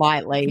relationship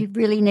lightly. You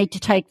really need to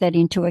take that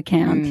into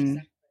account.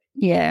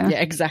 Yeah,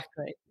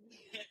 exactly.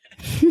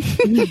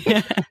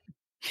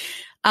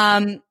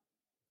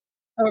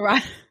 All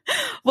right.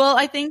 Well,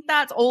 I think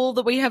that's all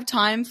that we have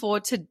time for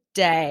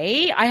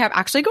today. I have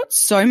actually got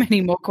so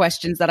many more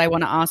questions that I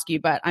want to ask you,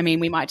 but I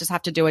mean, we might just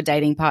have to do a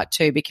dating part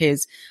 2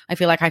 because I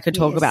feel like I could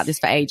talk about this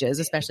for ages,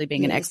 especially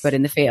being an expert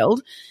in the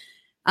field.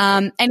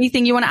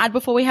 Anything you want to add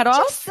before we head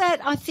off? Just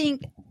that I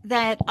think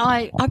that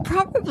I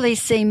probably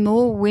see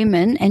more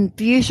women and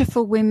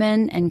beautiful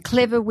women and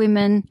clever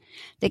women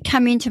that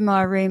come into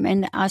my room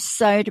and are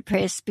so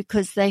depressed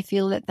because they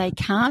feel that they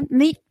can't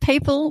meet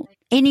people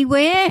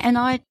anywhere. And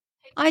I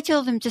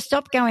tell them to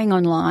stop going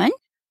online.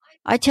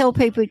 I tell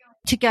people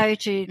to go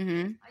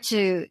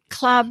to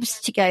clubs,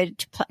 to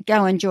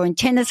go and join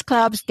tennis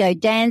clubs, go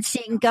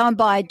dancing, go and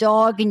buy a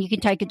dog, and you can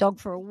take a dog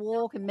for a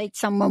walk and meet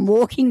someone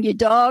walking your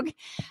dog.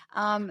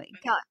 I'm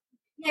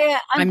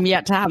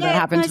yet to have that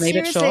happen to me,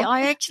 but sure.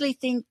 I actually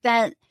think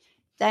that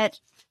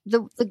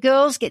the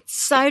girls get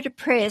so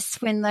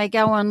depressed when they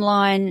go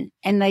online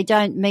and they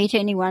don't meet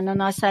anyone.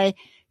 And I say,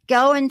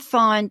 go and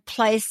find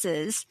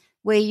places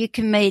where you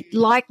can meet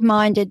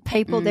like-minded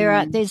people.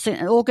 There's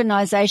an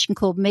organisation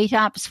called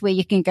Meetups where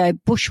you can go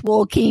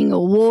bushwalking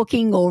or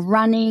walking or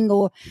running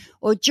or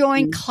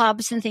join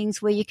clubs and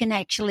things where you can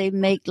actually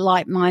meet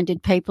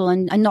like-minded people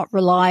and not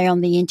rely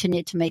on the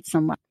internet to meet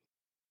someone.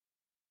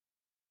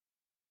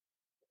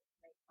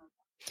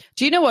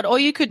 Do you know what? Or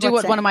you could do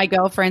what one of my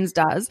girlfriends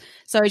does.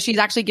 So she's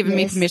actually given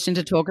me permission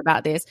to talk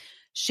about this.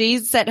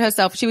 She's set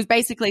herself, she was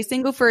basically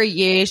single for a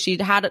year. She'd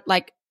had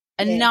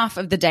enough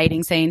of the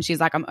dating scene. She's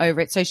like, I'm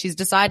over it. So she's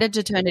decided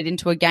to turn it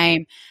into a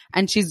game,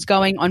 and she's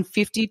going on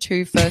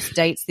 52 first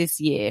dates this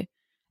year,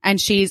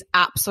 and she's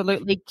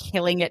absolutely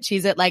killing it.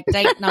 She's at like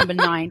date number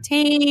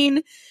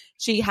 19.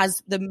 She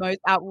has the most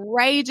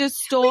outrageous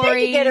stories.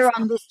 We need to get her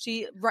on this.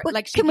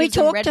 Can we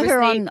talk to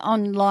her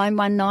online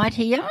one night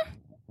here?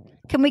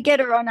 Can we get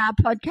her on our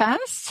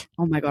podcast?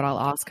 Oh my God, I'll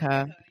ask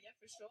her.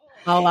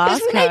 I'll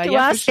ask her. We need to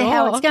ask her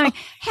how it's going.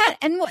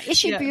 Is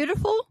she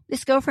beautiful,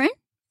 this girlfriend?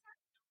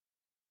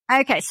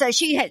 Okay, so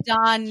she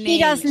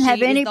doesn't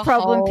have any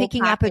problem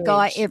picking up a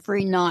guy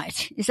every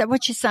night. Is that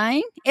what you're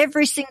saying?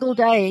 Every single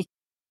day?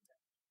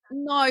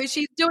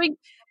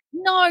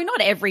 No, not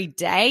every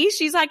day.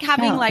 She's like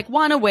having like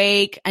one a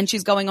week, and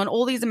she's going on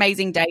all these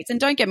amazing dates. And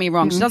don't get me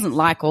wrong, she doesn't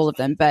like all of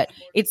them, but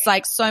it's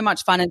like so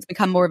much fun, and it's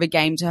become more of a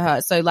game to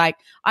her. So like,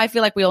 I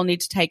feel like we all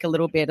need to take a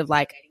little bit of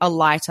like a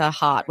lighter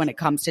heart when it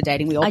comes to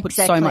dating. We all put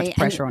so much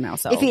pressure on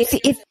ourselves.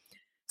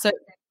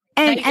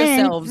 Take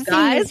yourselves,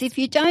 guys. If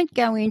you don't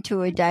go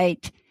into a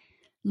date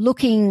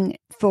looking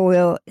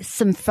for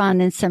some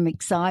fun and some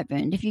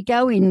excitement, if you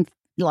go in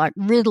like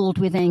riddled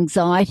with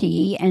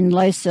anxiety and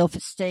low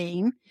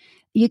self-esteem,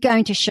 you're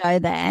going to show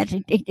that.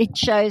 It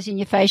shows in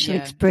your facial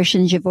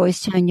expressions, your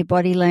voice tone, your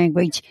body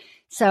language.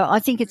 So I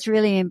think it's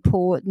really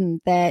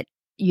important that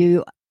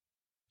you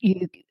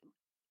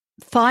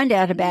find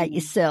out about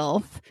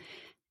yourself,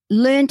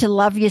 learn to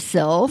love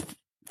yourself,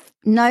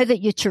 know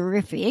that you're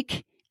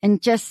terrific,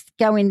 and just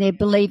go in there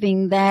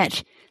believing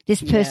that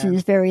this person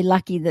is very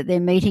lucky that they're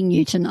meeting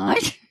you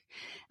tonight.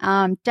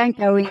 Don't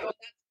go in.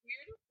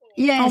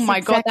 Yes, oh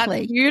my God,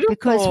 that's beautiful.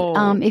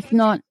 Because if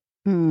not,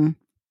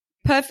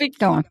 perfect.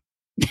 Go on.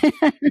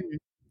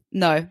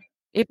 No,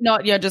 if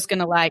not, you're just going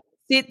to like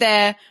sit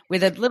there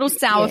with a little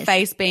sour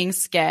face being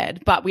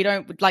scared, but we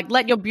don't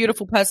let your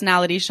beautiful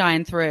personality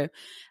shine through.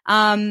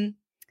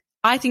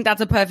 I think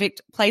that's a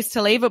perfect place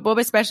to leave it, Boob,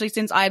 especially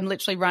since I'm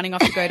literally running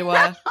off to go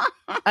to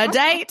a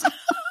date.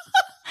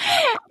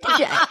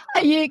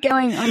 Are you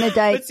going on a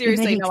date? But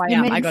seriously, no, I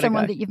am. I gotta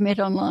someone that you've met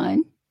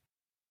online.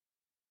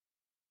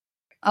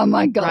 Oh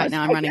my God. Right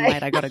now I'm running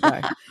late. I got to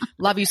go.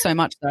 Love you so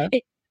much though.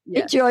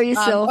 Enjoy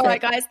yourself. All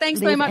right, guys. Thanks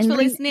so much for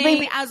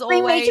listening. As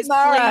always,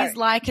 please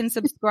like and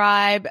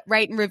subscribe,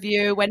 rate and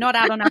review. We're not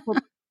out on Apple.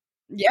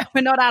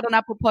 We're not out on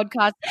Apple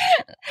Podcasts.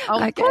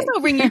 Of course,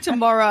 I'll ring you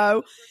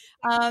tomorrow.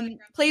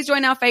 Please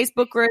join our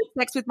Facebook group,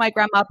 Sex with My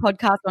Grandma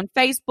Podcast on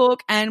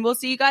Facebook, and we'll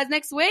see you guys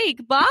next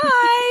week. Bye.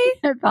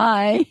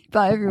 Bye.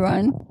 Bye,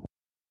 everyone.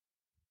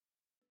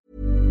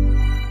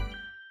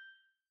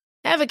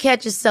 Ever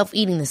catch yourself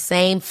eating the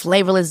same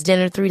flavorless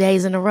dinner 3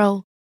 days in a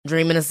row?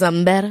 Dreaming of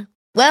something better?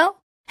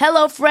 Well,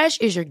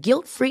 HelloFresh is your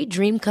guilt-free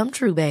dream come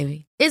true,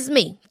 baby. It's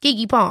me,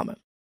 Keke Palmer.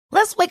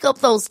 Let's wake up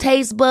those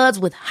taste buds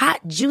with hot,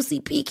 juicy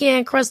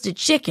pecan-crusted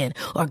chicken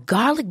or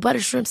garlic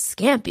butter shrimp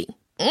scampi.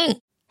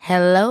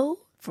 Hello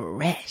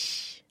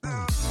Fresh.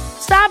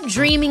 Stop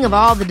dreaming of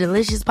all the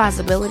delicious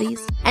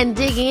possibilities and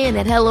dig in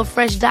at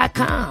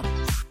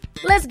HelloFresh.com.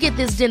 Let's get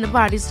this dinner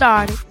party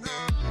started.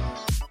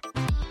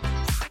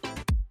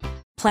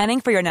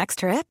 Planning for your next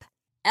trip?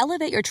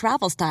 Elevate your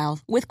travel style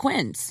with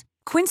Quince.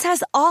 Quince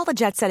has all the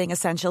jet-setting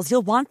essentials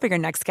you'll want for your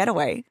next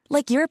getaway,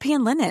 like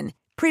European linen,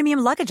 premium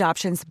luggage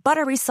options,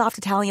 buttery soft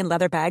Italian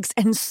leather bags,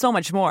 and so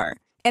much more.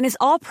 And is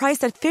all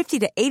priced at 50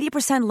 to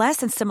 80% less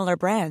than similar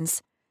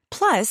brands.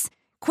 Plus,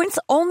 Quince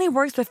only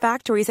works with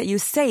factories that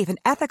use safe and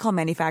ethical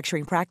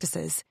manufacturing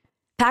practices.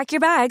 Pack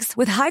your bags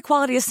with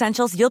high-quality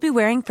essentials you'll be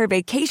wearing for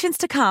vacations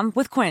to come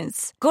with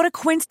Quince. Go to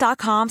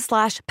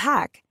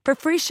quince.com/pack for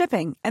free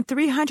shipping and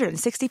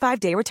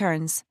 365-day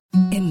returns.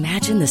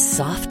 Imagine the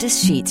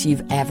softest sheets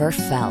you've ever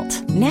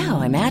felt.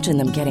 Now imagine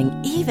them getting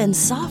even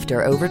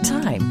softer over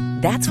time.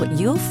 That's what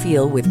you'll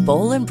feel with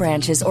Boll &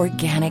 Branch's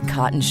organic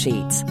cotton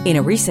sheets. In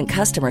a recent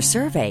customer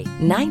survey,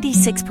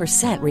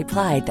 96%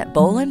 replied that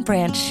Boll &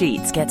 Branch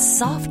sheets get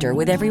softer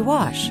with every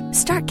wash.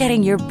 Start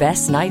getting your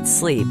best night's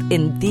sleep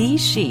in these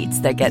sheets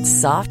that get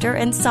softer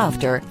and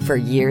softer for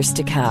years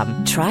to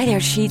come. Try their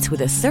sheets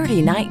with a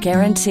 30-night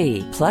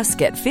guarantee. Plus,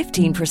 get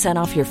 15%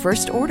 off your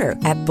first order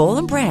at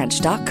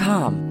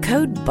bollandbranch.com.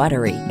 Code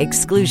BUTTERY.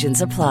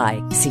 Exclusions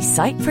apply. See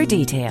site for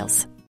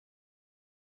details.